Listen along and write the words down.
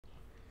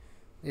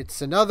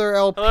It's another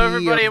LP. Hello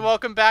everybody and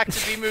welcome back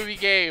to the movie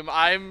game.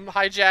 I'm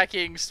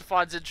hijacking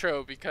Stefan's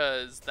intro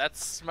because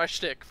that's my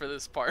shtick for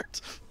this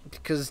part.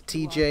 Because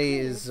TJ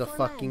is a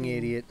fucking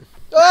idiot.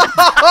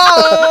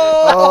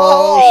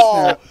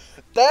 Oh,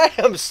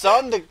 damn,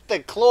 son, the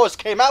claws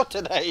came out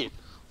today.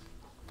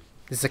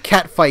 This is a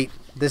cat fight.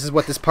 This is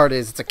what this part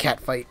is. It's a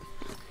cat fight.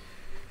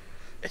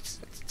 It's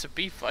a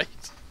bee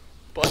fight.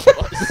 Buzz.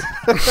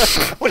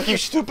 What are you,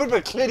 stupid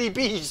McClitty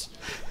bees?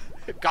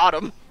 Got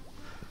him.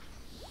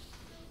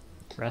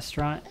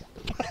 Restaurant?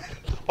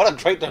 What a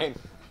great name.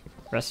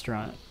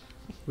 Restaurant.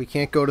 We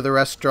can't go to the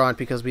restaurant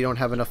because we don't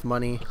have enough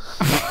money.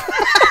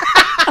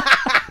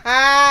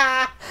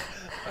 Oh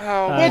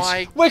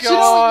my which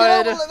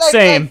god. You know,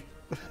 Same.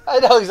 I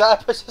know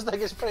exactly. It's just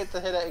like it's funny to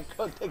hit it in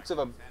context of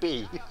a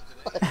bee.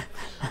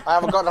 I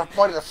haven't got enough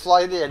money to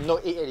fly there and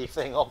not eat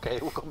anything. Okay,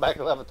 we'll come back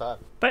another time.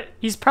 But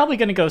he's probably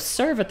going to go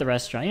serve at the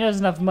restaurant. He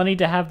doesn't have money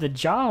to have the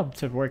job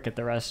to work at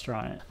the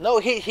restaurant. No,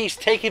 he's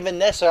taking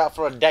Vanessa out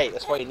for a date.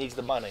 That's why he needs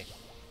the money.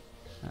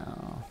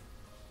 Oh.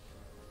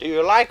 Do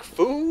you like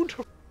food?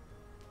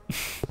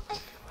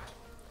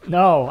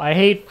 No, I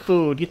hate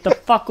food. Get the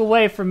fuck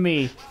away from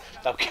me.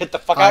 Now get the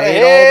fuck out of I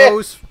here!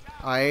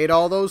 ate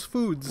all those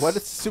foods. What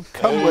does soup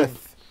come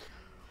with?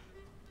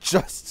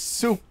 Just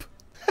soup.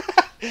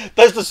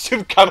 Does the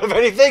soup come with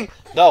anything?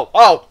 No.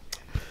 Oh.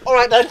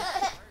 Alright then.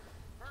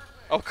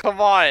 Oh come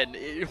on.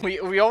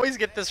 We always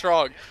get this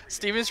wrong.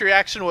 Steven's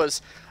reaction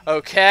was,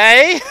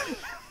 okay.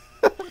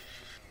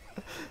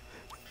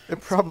 It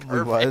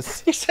probably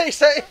was. He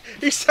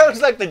sounds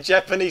like the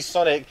Japanese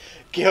Sonic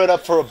geared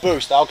up for a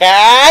boost,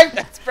 okay?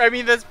 That's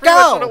pretty much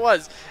what it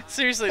was.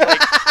 Seriously, like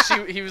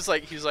he was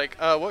like,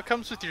 what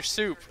comes with your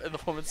soup? And the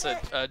woman said,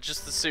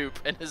 just the soup.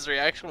 And his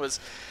reaction was,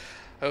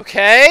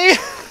 okay.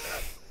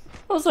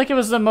 It was like it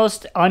was the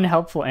most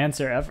unhelpful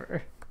answer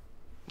ever.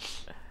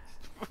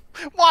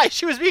 Why?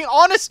 She was being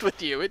honest with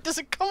you. It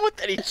doesn't come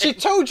with anything. She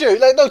told you.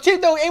 Like no,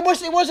 it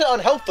wasn't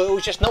unhelpful. It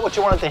was just not what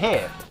you wanted to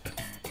hear.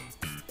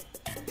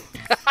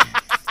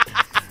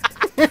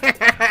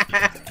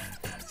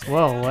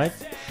 Whoa, what?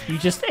 You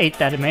just ate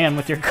that man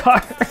with your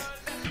car.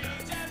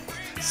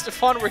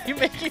 Stefan, were you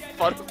making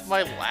fun of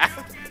my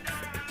laugh?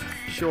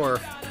 Sure.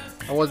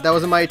 That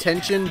wasn't my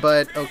intention,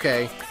 but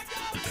okay.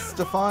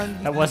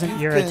 Stefan, That wasn't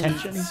your been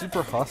attention?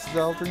 super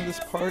hostile during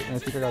this part, and I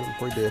think I got to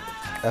report to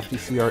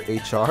FTCR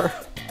HR.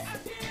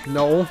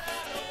 No.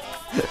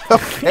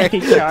 Okay.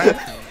 HR.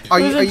 Are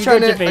Who's you in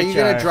charge of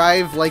gonna HR?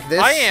 drive like this?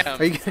 I am.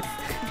 Are you gonna...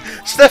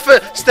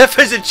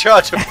 Stefan's in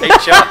charge of HR.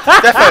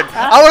 Stefan,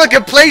 I want to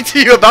complain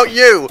to you about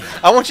you.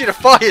 I want you to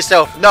fire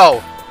yourself.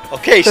 No.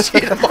 Okay, see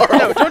you tomorrow.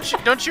 No,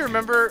 don't you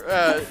remember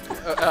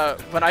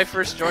when I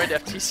first joined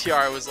FTCR?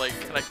 I was like,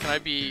 can I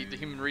be the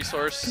human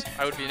resource?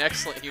 I would be an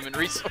excellent human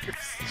resource.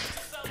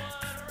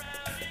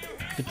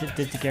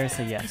 Did Garrett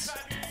say yes?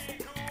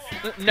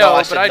 No, I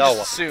but said I no.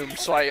 just assumed,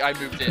 so I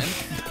moved in.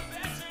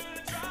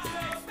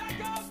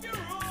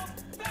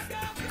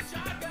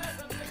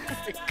 Oh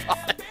my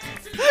god.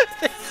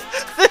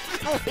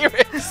 The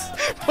lyrics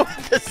of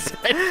the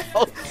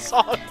Seinfeld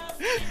song.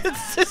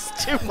 It's just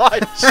too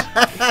much.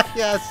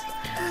 Yes.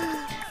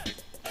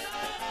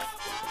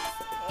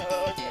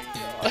 Oh my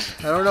god.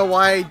 I don't know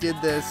why I did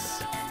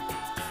this.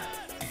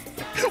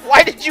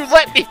 Why did you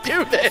let me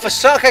do this?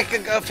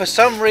 For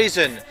some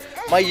reason,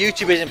 my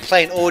YouTube isn't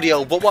playing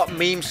audio. But what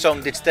meme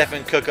song did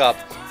Stefan cook up?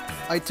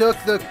 I took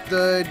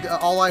the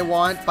All I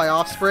Want by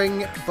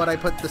Offspring, but I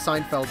put the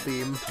Seinfeld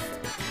theme.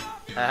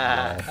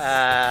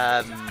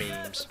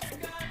 Memes.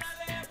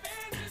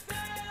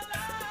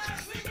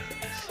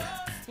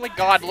 Oh my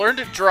god, learn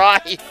to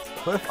drive.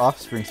 What if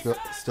Offspring's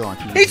still on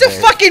TV? He's a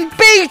fucking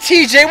bee,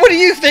 TJ. What do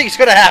you think's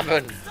gonna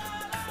happen?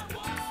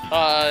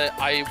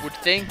 I would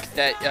think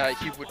that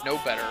he would know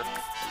better.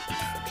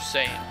 I'm just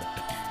saying.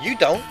 You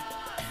don't.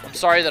 I'm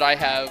sorry that I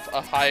have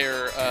a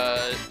higher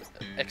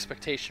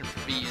expectation for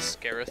bees,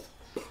 Gareth.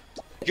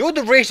 You're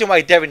the reason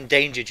why they're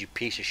endangered, you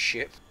piece of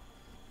shit.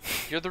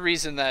 You're the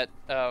reason that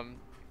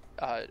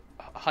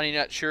Honey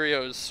Nut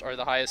Cheerios are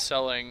the highest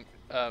selling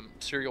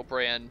cereal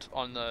brand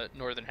on the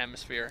Northern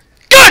Hemisphere.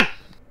 God!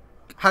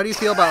 How do you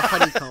feel about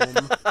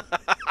honeycomb?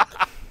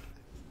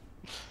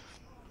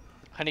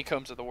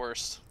 Honeycombs are the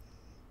worst.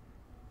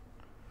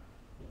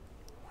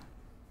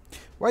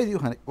 Why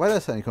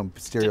does honeycomb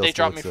cereal Did they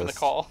still drop me from the exist?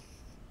 call?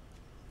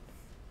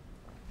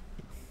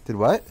 Did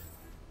what?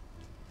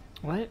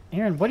 What?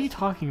 Aaron, what are you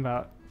talking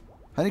about?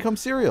 Honeycomb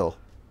cereal.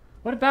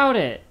 What about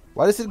it?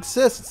 Why does it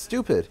exist? It's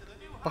stupid.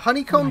 But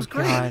honeycomb's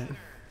great. God.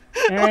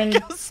 Aaron,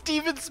 Like how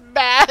Steven's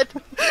mad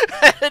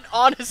at an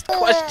honest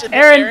question.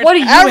 Aaron, what are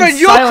you Aaron, in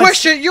your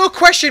silence?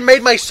 question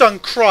made my son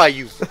cry,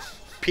 you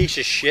piece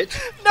of shit.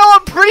 No,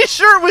 I'm pretty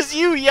sure it was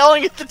you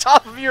yelling at the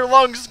top of your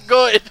lungs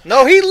good.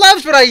 No, he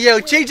loves when I yell.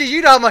 TJ,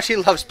 you know how much he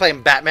loves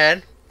playing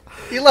Batman.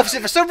 He loves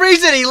it for some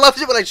reason. He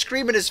loves it when I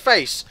scream in his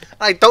face.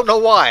 I don't know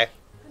why.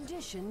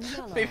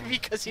 Maybe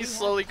because he's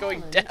slowly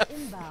going deaf.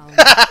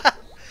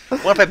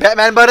 Wanna play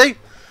Batman, buddy?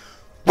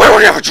 Where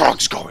are the other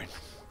drugs going?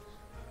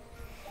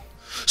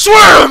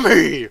 Swear to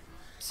me!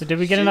 So did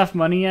we get enough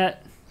money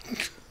yet?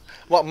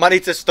 What, money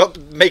to stop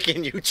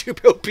making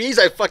YouTube LPs?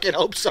 I fucking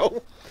hope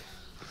so.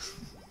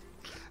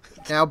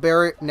 Now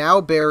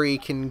Barry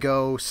can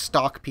go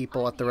stalk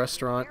people at the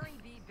restaurant.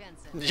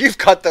 You've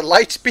got the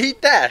light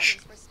speed dash.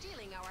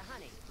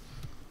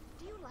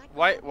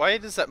 Why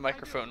does that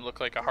microphone look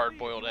like a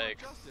hard-boiled egg?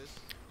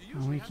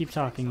 Oh, we keep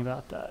talking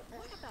about that.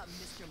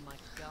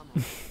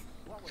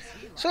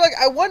 So, like,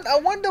 I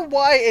wonder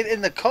why,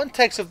 in the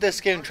context of this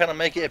game, trying to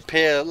make it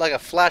appear like a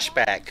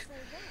flashback,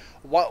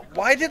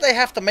 why did they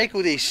have to make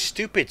all these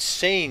stupid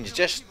scenes?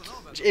 Just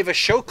either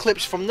show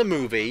clips from the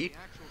movie,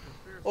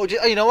 or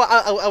just, you know what?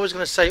 I was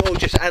gonna say, or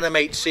just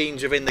animate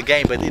scenes within the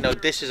game. But you know,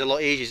 this is a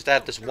lot easier to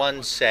have this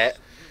one set,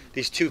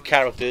 these two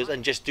characters,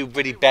 and just do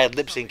really bad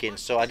lip syncing.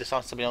 So I just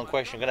answered my own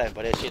question. Good night,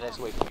 buddy. See you next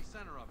week.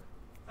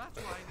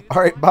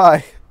 All right,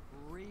 bye.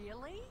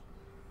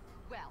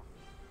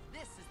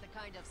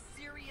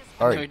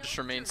 All Right. right. We just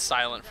remain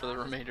silent for the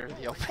remainder of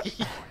the LP.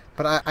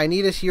 But I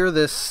need to hear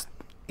this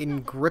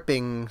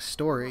gripping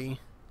story.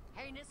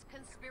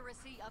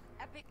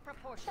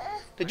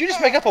 Did you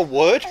just make up a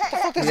word? What the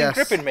fuck does Yes.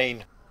 gripping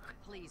mean?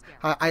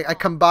 I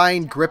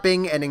combine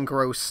gripping and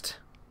engrossed.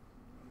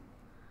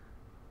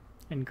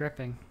 And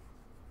gripping.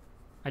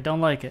 I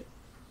don't like it.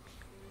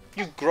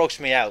 You gross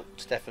me out,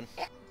 Stefan.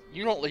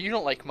 You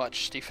don't like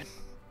much, Stephen.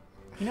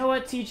 You know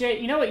what,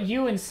 TJ? You know what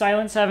you and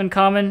Silence have in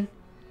common?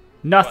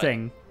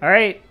 Nothing. All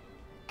right.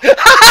 Get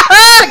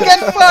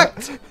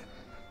fucked!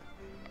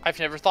 I've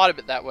never thought of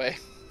it that way.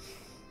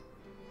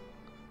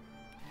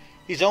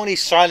 He's only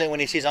silent when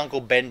he sees Uncle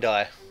Ben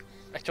die.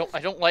 I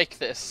don't like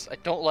this. I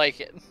don't like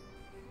it.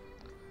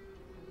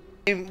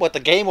 What, the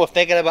game or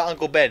thinking about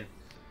Uncle Ben?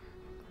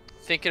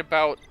 Thinking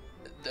about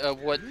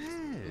what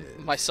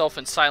myself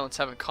and Silence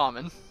have in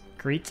common.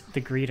 Greet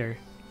the greeter.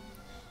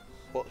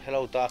 Well,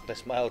 hello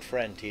darkness, my old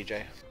friend,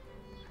 TJ.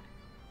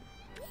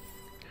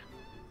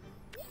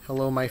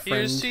 Hello, my friend.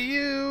 Here's to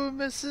you,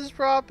 Mrs.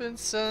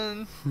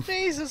 Robinson.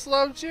 Jesus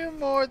loves you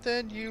more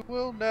than you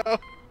will know.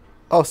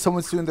 Oh,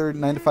 someone's doing their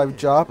 9-to-5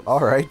 job?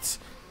 All right.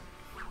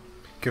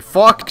 Get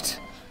fucked.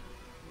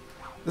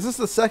 This is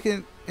the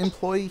second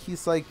employee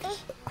he's, like,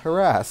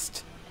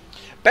 harassed.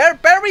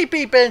 Barry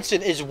B.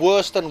 Benson is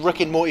worse than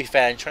Rick and Morty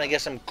fan trying to get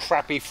some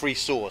crappy free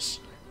sauce.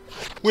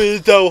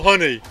 Where's the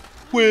honey?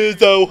 Where's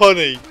the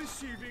honey?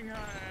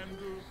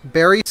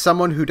 Barry's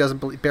someone who doesn't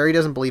believe. Barry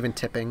doesn't believe in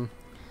tipping.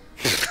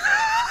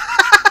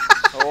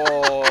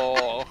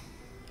 Oh.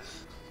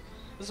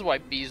 This is why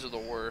bees are the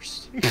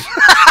worst.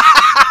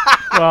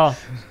 Well,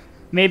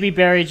 maybe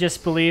Barry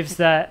just believes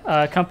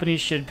that companies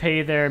should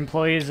pay their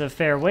employees a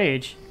fair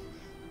wage.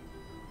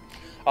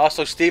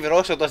 Also, Steven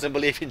also doesn't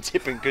believe in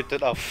tipping good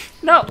enough.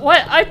 No,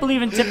 what? I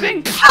believe in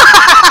tipping.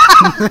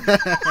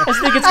 I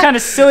just think it's kind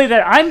of silly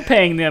that I'm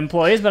paying the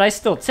employees, but I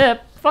still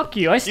tip. Fuck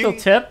you, I still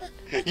tip.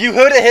 You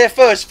heard it here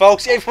first,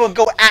 folks. Everyone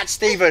go at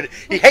Steven.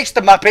 He hates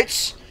the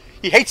Muppets.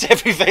 He hates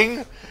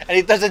everything, and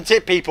he doesn't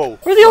tip people.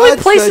 We're the only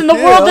What's place the in the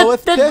deal world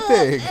with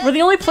tipping? we're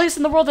the only place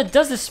in the world that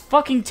does this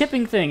fucking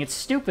tipping thing. It's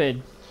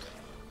stupid.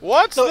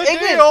 What's So the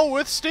England- deal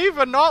with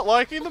Steven not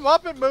liking the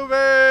Muppet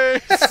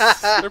movies?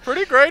 They're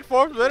pretty great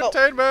forms of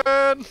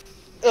entertainment.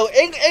 Oh,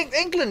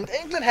 England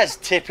has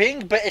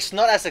tipping, but it's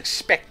not as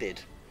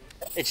expected.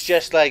 It's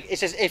just like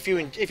if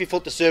you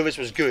thought the service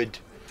was good,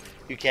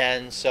 you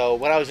can. So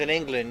when I was in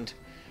England,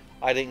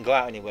 I didn't go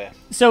out anywhere.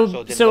 So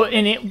it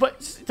didn't bother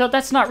so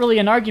that's not really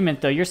an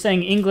argument though. You're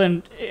saying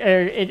England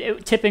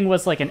tipping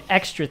was like an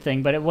extra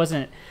thing, but it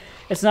wasn't.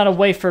 It's not a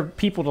way for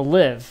people to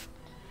live.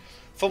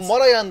 From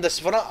what I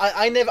understand,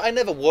 I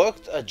never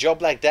worked a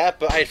job like that,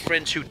 but I had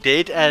friends who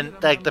did, and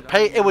like the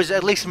pay, it was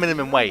at least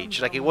minimum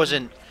wage. Like it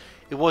wasn't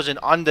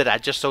under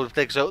that. Just so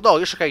they so no,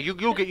 it's okay.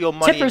 You'll get your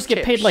money. Tippers in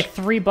get paid tips. like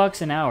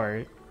 $3 an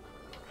hour.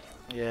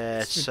 Yeah,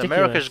 It's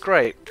America's ridiculous.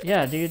 great.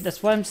 Yeah, dude,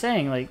 that's what I'm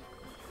saying. Like,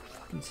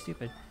 fucking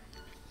stupid.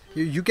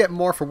 You get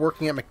more for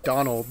working at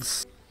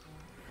McDonald's.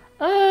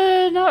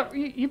 Not.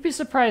 You'd be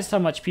surprised how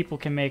much people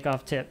can make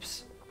off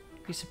tips.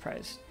 Be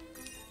surprised.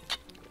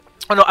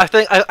 Oh no, I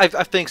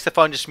think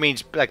Stefan just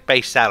means like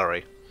base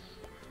salary.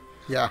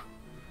 Yeah.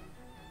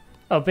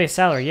 Oh, base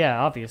salary,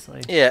 yeah,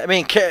 obviously. Yeah, I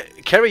mean,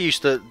 Kerry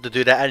used to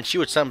do that, and she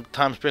would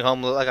sometimes bring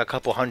home like a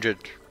couple hundred,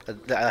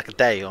 like a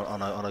day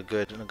on a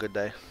good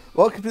day.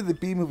 Welcome to the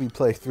B-movie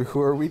playthrough,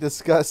 where we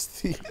discuss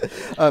the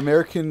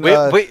American... We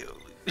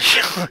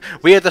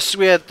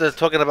had the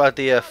talking about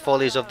the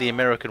follies of the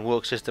American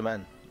work system,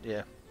 and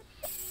yeah.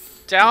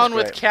 Down That's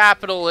with great.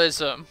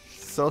 capitalism.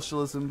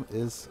 Socialism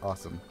is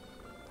awesome.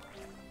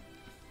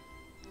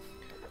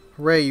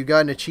 Ray, you got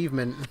an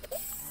achievement.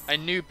 I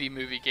knew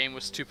B-movie game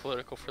was too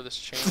political for this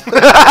channel.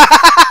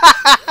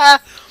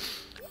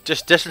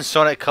 Just in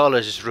Sonic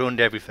Colors just ruined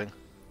everything.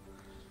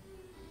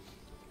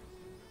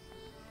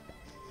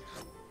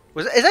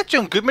 Is that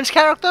John Goodman's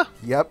character?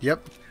 Yep.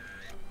 Yep.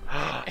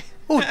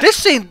 Oh, this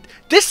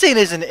scene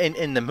isn't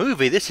in the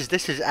movie. This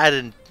is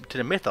added to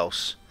the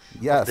mythos.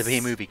 Yes. The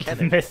B-movie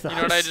canon. Mythos. You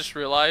know what I just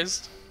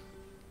realized?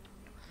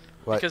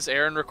 What? Because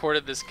Aaron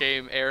recorded this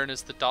game, Aaron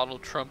is the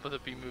Donald Trump of the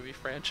B-movie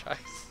franchise.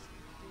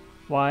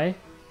 Why?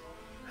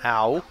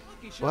 How?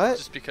 What?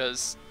 Just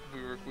because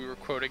we were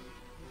quoting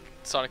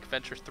Sonic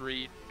Adventure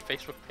 3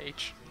 Facebook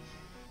page.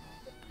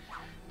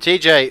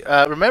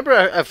 TJ, remember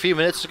a few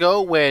minutes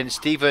ago when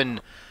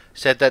Stephen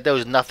said that there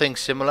was nothing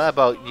similar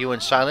about you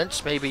and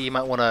Silence? Maybe you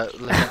might want to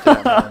listen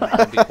to that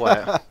and be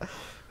quiet.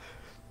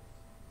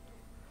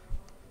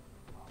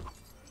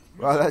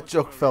 Wow, that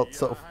joke felt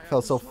so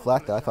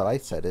flat that I thought I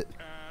said it.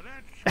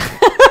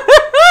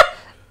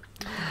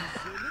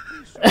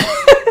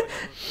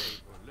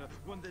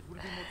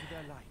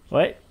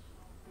 What?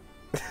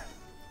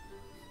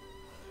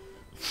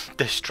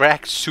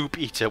 Distract Soup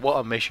Eater, what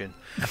a mission.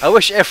 I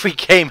wish every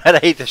game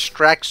had a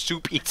Distract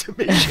Soup Eater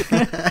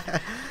mission.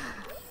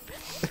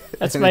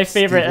 That's my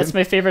favorite. That's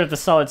my favorite of the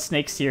Solid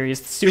Snake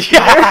series. The Soup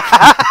Eater.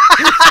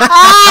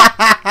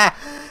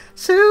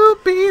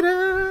 Soup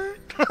Eater.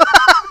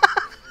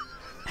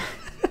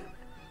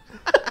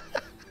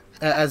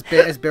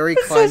 As Barry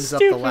climbs up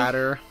the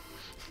ladder.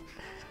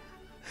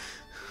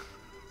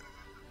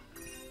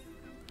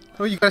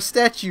 Oh, you got a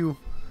statue.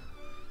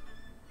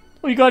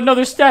 Oh, you got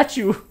another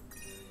statue.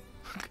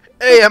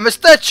 Hey, I'm a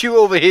statue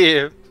over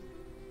here.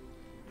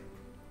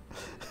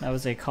 That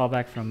was a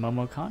callback from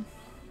MomoCon.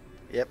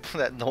 Yep,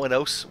 that no one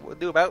else would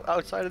do about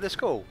outside of this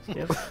call.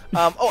 Yep.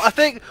 Oh, I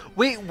think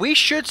we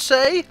should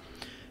say,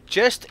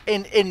 just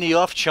in the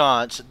off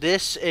chance,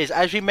 this is,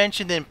 as we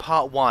mentioned in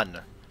part 1,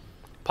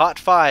 part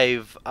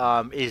 5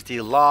 is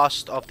the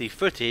last of the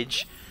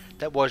footage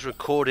that was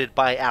recorded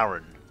by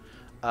Aaron.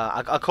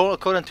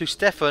 According to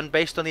Stefan,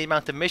 based on the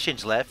amount of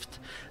missions left,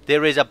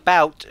 there is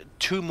about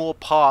 2 more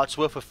parts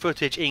worth of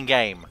footage in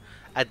game.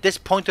 At this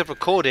point of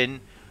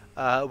recording,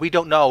 we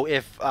don't know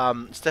if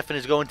Stefan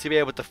is going to be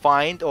able to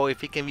find, or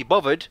if he can be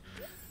bothered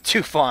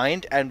to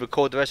find and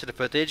record the rest of the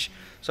footage.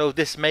 So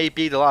this may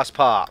be the last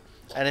part,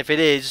 and if it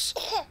is,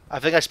 I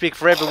think I speak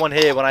for everyone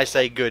here when I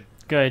say good.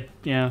 Good.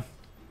 Yeah.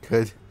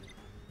 Good.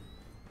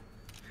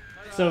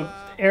 So,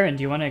 Aaron,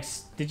 do you want to?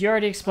 Did you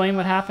already explain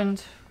what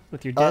happened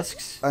with your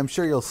discs? I'm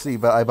sure you'll see,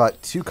 but I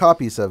bought 2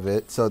 copies of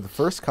it. So the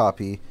first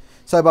copy,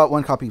 so I bought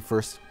 1 copy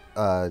first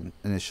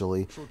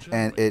initially,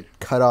 and it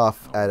cut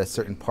off at a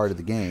certain part of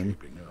the game.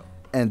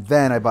 And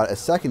then I bought a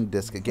second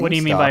disc at GameStop. What do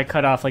you mean by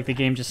cut off? Like the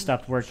game just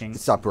stopped working? It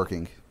stopped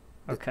working.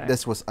 Okay.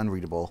 This was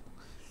unreadable.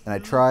 And I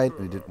tried,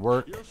 and it didn't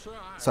work.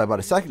 So I bought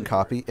a second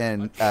copy,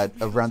 and at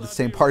around the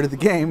same part of the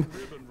game,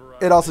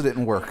 it also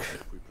didn't work.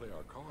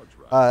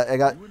 I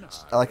got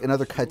like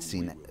another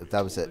cutscene.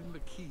 That was it.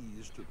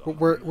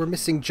 We're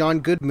missing John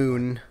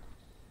Goodmoon.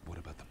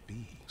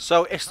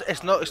 So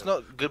it's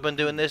not Goodman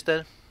doing this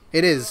then?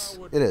 It is.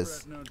 It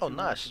is. Oh,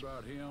 nice.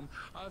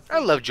 I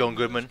love John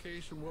Goodman.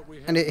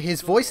 And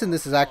his voice in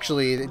this is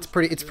actually it's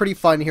pretty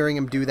fun hearing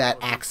him do that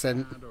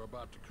accent.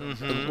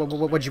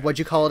 What'd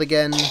you call it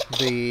again?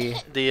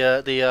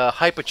 The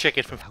hyper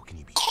chicken from. How can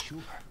you be sure?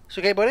 It's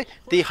okay, buddy.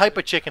 The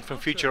hyper chicken from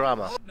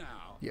Futurama.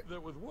 Yeah.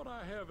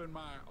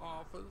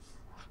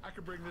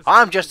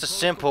 I'm just a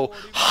simple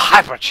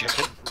hyper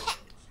chicken.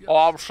 Oh,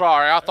 I'm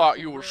sorry. I thought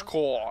you was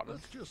corn.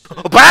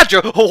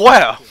 Badger,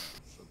 where?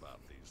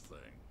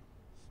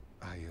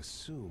 I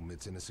assume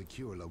it's in a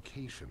secure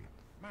location.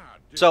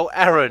 So,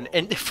 Aaron,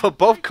 for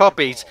both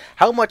copies,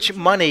 how much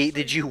money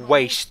did you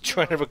waste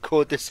trying to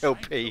record this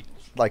LP?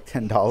 Like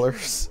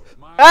 $10.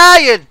 Ah,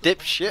 you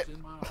dipshit!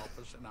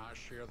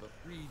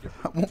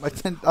 I want my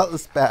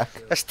 $10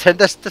 back. That's the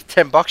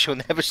 $10 you'll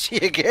never see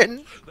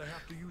again.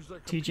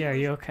 TJ, are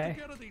you okay?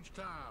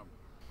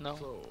 No.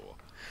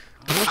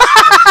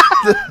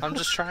 I'm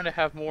just trying to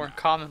have more in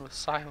common with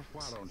Silence.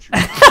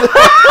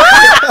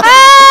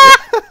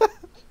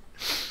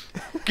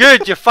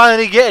 Good, you're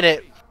finally getting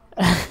it.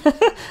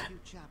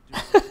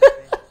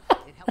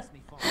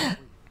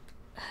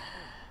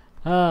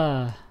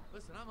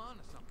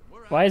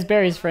 Why is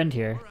Barry's friend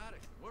here?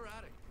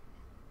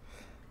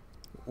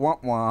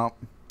 Womp womp.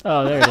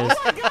 Oh, there it is.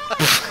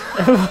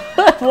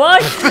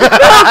 What?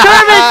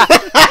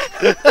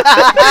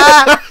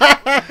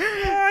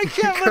 I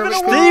can't live in a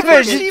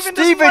world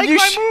Steven, you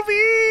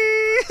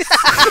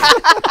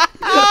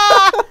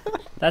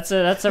That's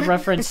a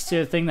reference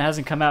to a thing that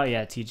hasn't come out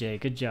yet, TJ.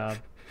 Good job.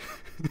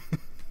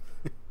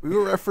 We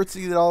were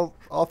referencing it all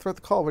throughout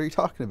the call. What are you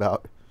talking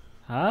about?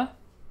 Huh?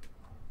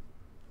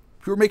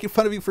 We were making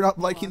fun of you for not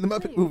liking the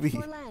Muppet movie.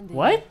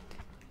 What?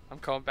 I'm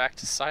going back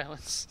to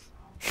Silence.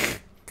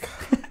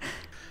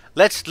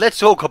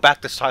 Let's all go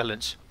back to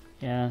Silence.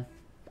 Yeah.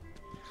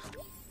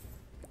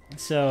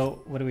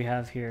 So, what do we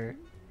have here?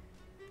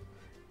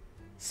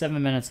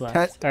 7 minutes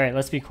left. All right,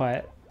 let's be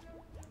quiet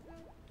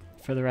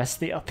for the rest of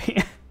the LP.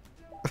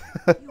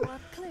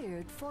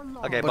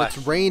 Okay, But bye. it's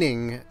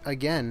raining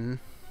again.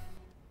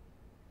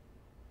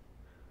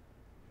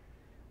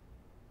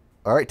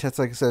 All right, 10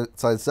 seconds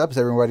sides up. Is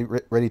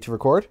everyone ready to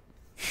record?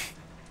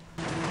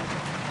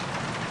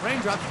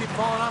 Raindrops keep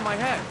falling on my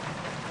head.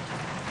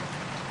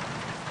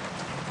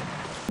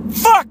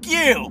 Fuck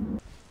you!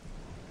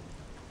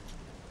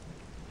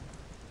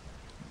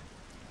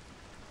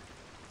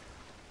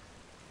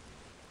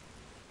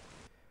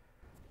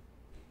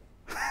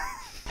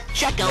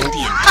 Check out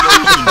the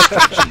indulging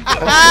section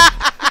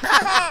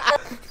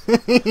below.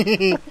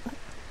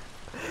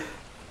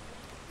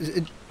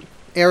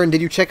 Aaron,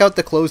 did you check out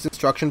the closed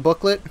instruction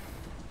booklet?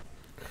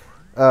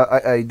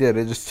 I did.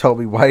 It just told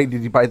me, why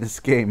did you buy this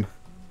game?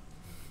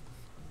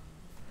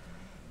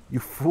 You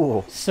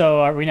fool.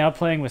 So are we now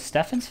playing with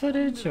Stefan's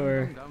footage,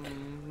 or?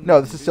 No,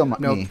 this is still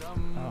me.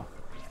 Oh.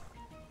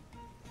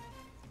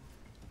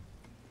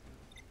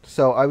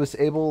 So I was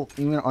able,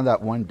 even on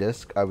that one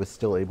disc, I was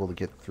still able to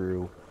get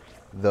through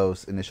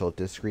those initial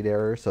disc read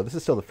errors. So this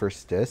is still the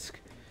first disc.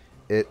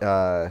 It's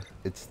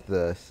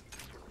the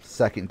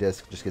second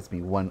disc, just gets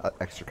me one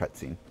extra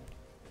cutscene.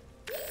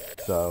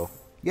 So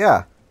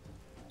yeah,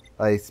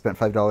 I spent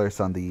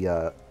 $5 on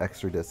the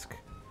extra disc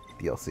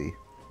DLC.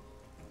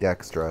 The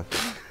extra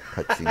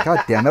cutscene.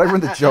 God damn it! I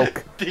ruined the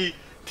joke. The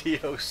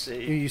DOC.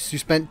 You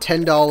spent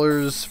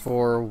 $10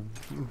 for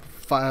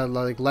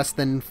like less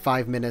than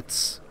 5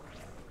 minutes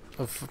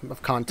of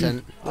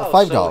content. Well,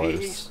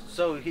 $5.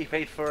 So he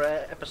paid for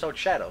episode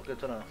Shadow. Good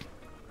to know.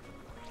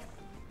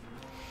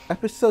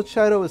 Episode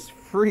Shadow is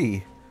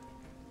free.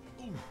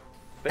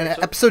 And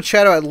episode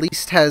Shadow at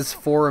least has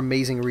 4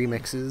 amazing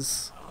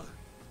remixes.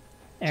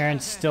 Aaron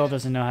still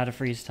doesn't know how to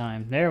freeze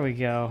time. There we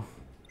go.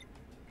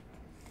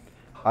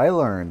 I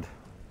learned.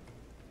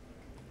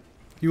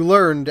 You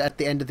learned at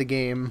the end of the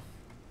game.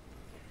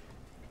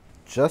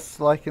 Just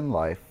like in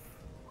life,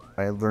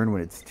 I learn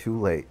when it's too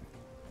late.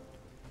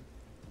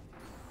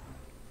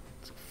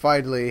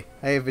 Finally,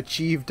 I have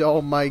achieved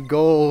all my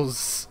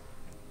goals.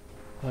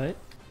 What?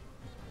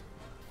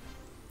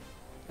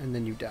 And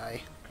then you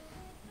die.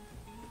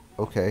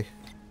 Okay.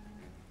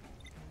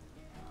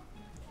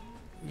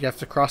 You have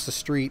to cross the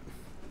street.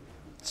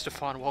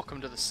 Stefan,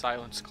 welcome to the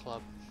Silence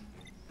Club.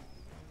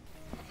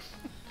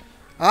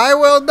 I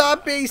will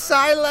not be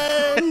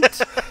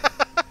silent!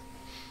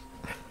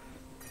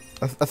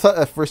 I thought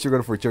at first you were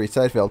going for Jerry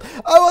Seinfeld.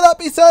 I will not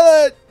be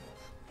silent!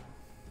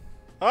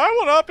 I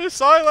will not be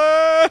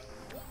silent!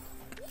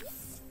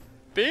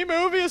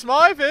 B-movie is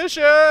my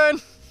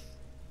vision!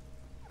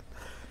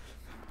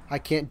 I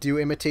can't do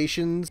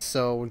imitations,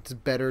 so it's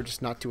better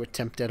just not to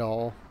attempt at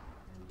all.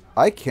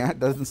 I can't.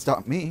 Doesn't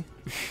stop me.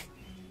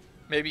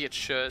 Maybe it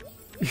should.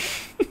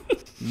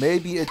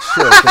 Maybe it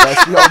should, but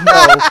as we all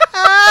know...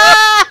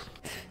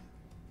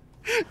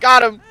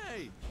 Got him!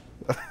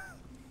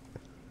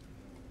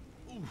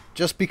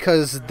 Just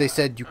because they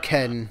said you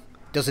can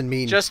doesn't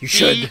mean Just you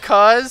should.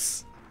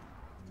 because?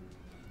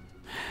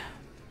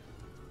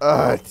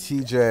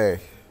 TJ.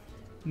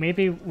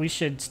 Maybe we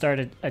should start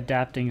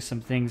adapting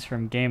some things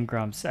from Game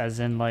Grumps, as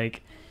in,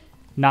 like,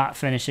 not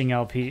finishing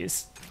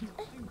LPs.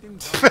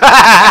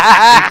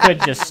 We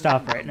could just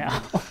stop right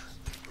now.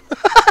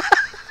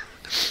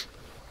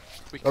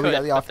 We could,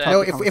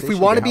 No, if we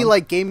want to be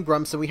like Game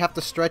Grumps, then we have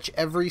to stretch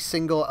every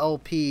single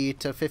LP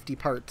to 50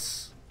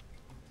 parts.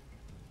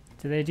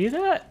 Do they do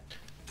that?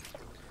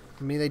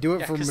 I mean, they do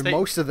it for they...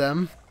 most of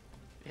them.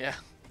 Yeah.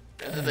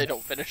 And then they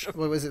don't finish them.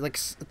 What was it, like,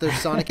 their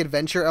Sonic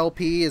Adventure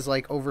LP is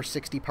like over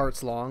 60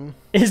 parts long.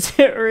 Is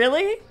it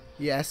really?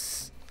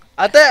 Yes.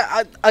 Are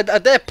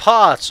their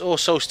parts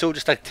also still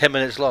just like 10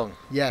 minutes long?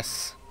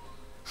 Yes.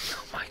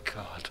 Oh my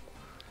god.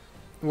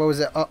 What was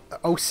it?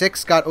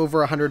 06 got over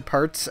 100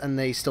 parts, and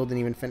they still didn't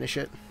even finish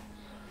it.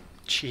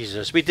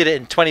 Jesus, we did it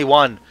in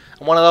 21,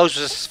 and one of those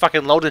was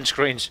fucking loading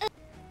screens.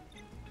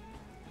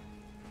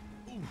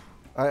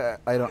 I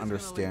don't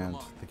understand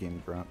the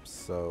Game Grumps,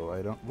 so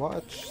I don't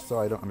watch, so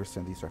I don't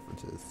understand these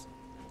references.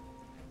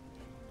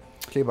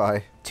 Okay,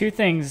 bye. 2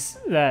 things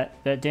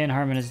that Dan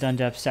Harmon has done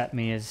to upset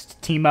me is to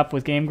team up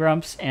with Game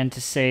Grumps and to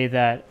say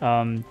that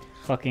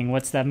fucking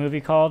what's that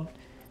movie called?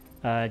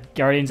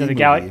 Guardians of the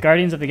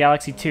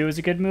Galaxy 2 is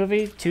a good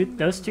movie.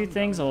 Those two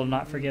things I will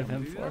not forgive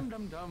him for.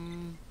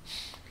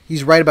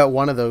 He's right about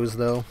one of those,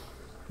 though.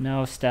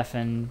 No,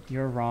 Stefan,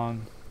 you're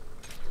wrong.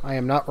 I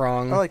am not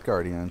wrong. I like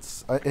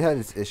Guardians. It had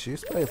its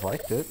issues, but I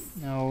liked it.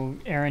 No,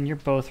 Aaron, you're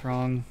both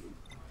wrong.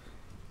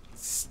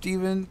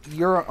 Steven,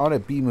 you're on a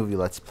B-movie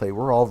Let's Play.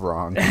 We're all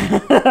wrong. He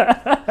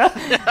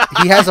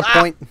has a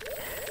point.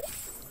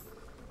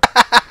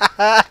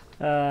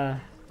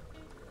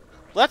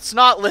 Let's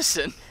not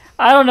listen.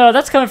 I don't know.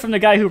 That's coming from the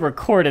guy who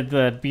recorded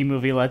the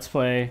B-movie Let's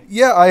Play.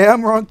 Yeah, I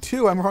am wrong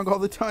too. I'm wrong all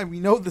the time. We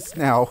know this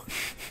now.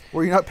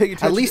 Were you not paying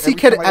attention? At least he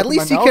can. At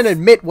least he can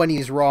admit when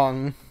he's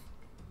wrong.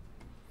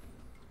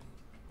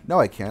 No,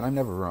 I can't. I'm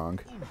never wrong.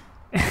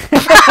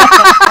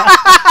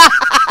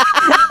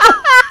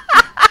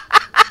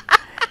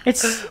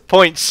 It's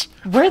points.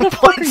 Where the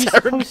fuck are you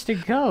supposed to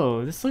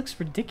go? This looks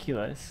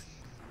ridiculous.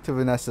 To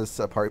Vanessa's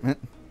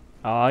apartment.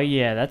 Oh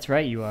yeah, that's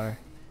right. You are.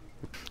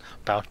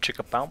 Bow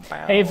chicka bow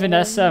bow. Hey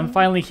Vanessa, I'm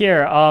finally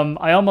here.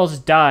 I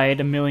almost died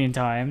a million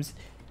times.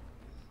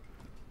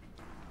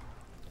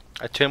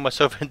 I turned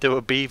myself into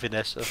a bee,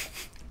 Vanessa.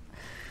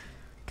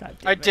 God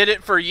damn I did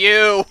it for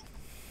you.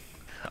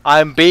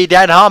 I'm B.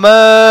 Dan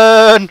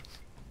Harmon.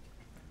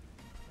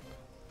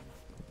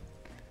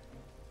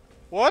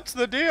 What's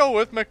the deal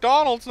with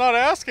McDonald's not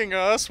asking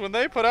us when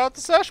they put out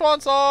the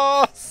Szechuan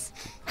sauce?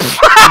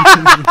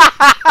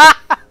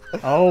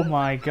 Oh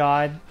my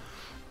god.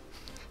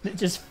 It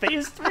just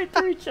phased right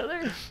through each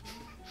other.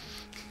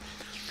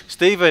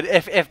 Steven,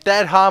 if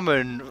Dan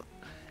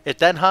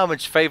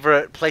Harmon's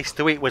favorite place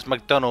to eat was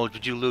McDonald's,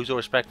 would you lose all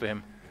respect for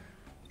him?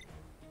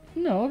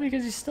 No,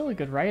 because he's still a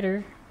good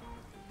writer.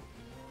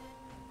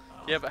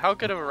 Yeah, but how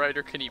good of a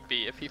writer can he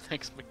be if he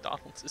thinks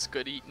McDonald's is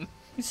good eating?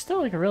 He's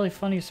still like a really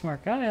funny,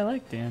 smart guy. I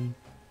like Dan.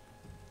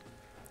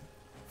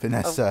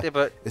 Vanessa, yeah,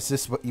 but... is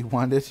this what you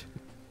wanted?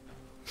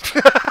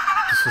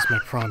 This was my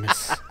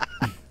promise.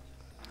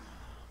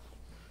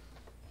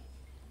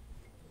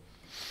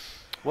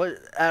 What,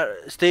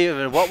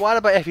 Steven, what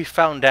about if you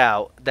found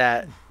out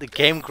that the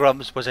Game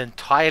Grumps was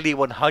entirely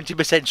 100%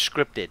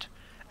 scripted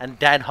and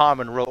Dan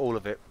Harmon wrote all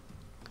of it?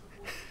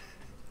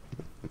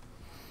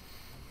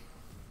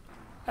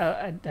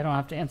 I don't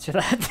have to answer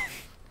that.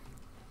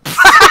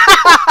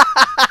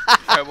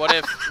 Alright,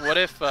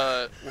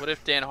 what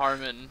if Dan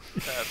Harmon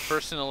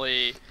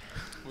personally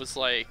was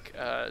like,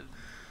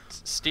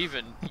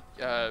 Steven,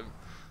 I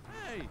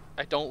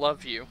don't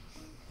love you.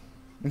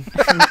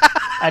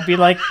 I'd be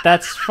like,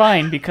 that's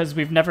fine because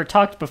we've never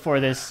talked before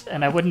this,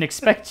 and I wouldn't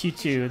expect you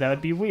to. That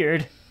would be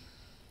weird.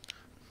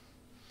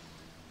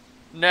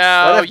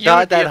 No, you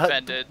would be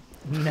offended.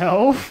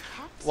 No.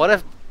 What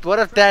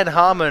if Dan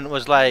Harmon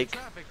was like,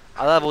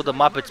 I love all the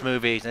Muppets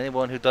movies.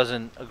 Anyone who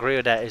doesn't agree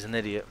with that is an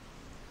idiot.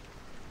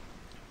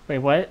 Wait,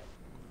 what?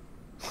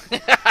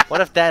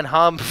 What if Dan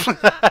Harmon?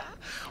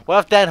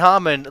 What if Dan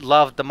Harmon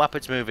loved the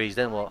Muppets movies?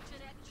 Then what?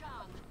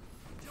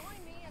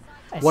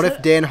 What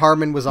if Dan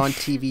Harmon was on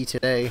TV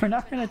today? We're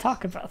not going to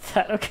talk about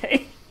that,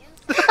 okay?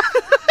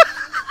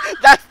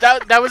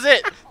 That was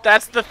it.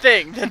 That's the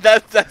thing.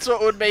 That's what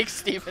would make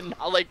Steven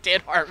not like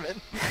Dan Harmon.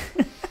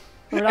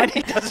 And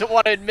he doesn't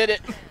want to admit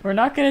it. We're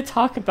not going to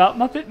talk about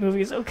Muppet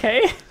movies,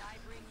 okay?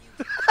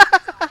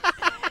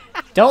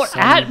 Don't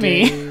at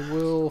me.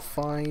 We'll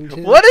find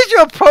him. What is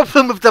your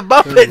problem with the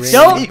Muppets?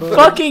 Don't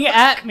fucking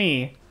at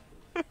me.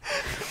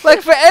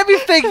 Like, for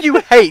everything you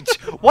hate,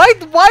 why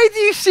do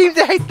you seem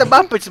to hate the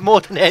Muppets more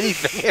than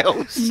anything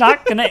else? I'm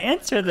not gonna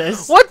answer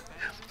this.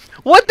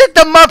 What did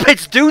the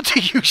Muppets do to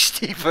you,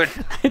 Stephen?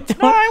 Did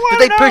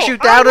they push you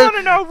down? I want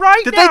to know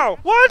right now.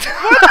 What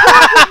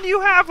problem do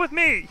you have with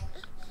me?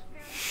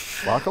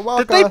 Waka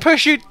waka. Did they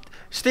push you,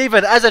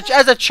 Stephen, as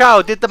a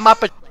child? Did the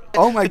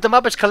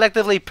Muppets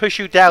collectively push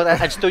you down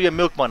and steal your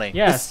milk money?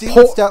 Yes. Is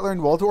Steven Statler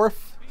in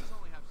Waldorf?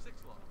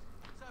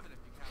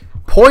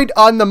 Point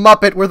on the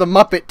Muppet where the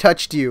Muppet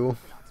touched you.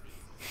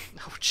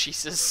 Oh,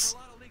 Jesus.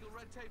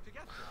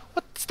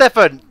 What,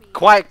 Stefan?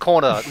 Quiet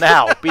corner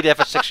now. Be there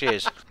for 6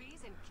 years.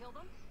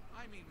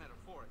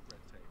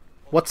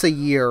 What's a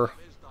year?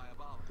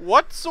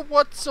 What's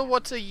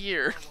a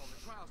year?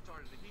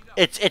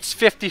 It's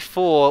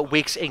 54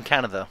 weeks in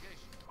Canada.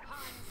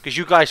 Because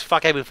you guys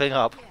fuck everything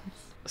up.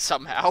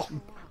 Somehow.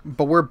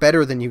 But we're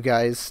better than you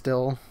guys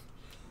still.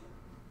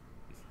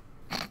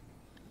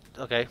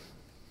 Okay.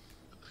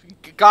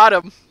 Got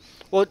him.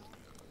 Well,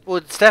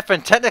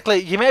 Stefan,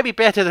 technically, you may be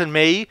better than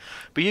me,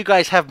 but you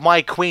guys have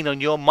my queen on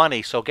your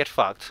money, so get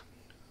fucked.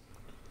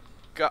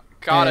 Got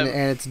him.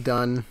 And it's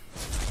done.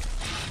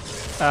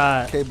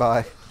 Okay,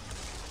 bye.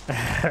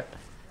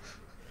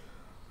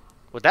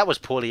 Well, that was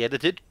poorly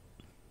edited.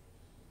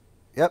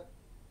 Yep.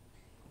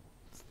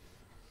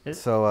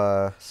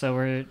 So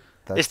we're.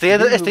 It's the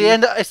end.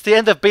 It's the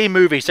end of B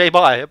movie. Say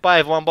bye. Bye,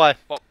 everyone. Bye.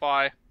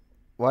 Bye.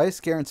 Why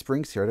is Garen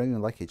Springs here? I don't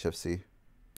even like HFC.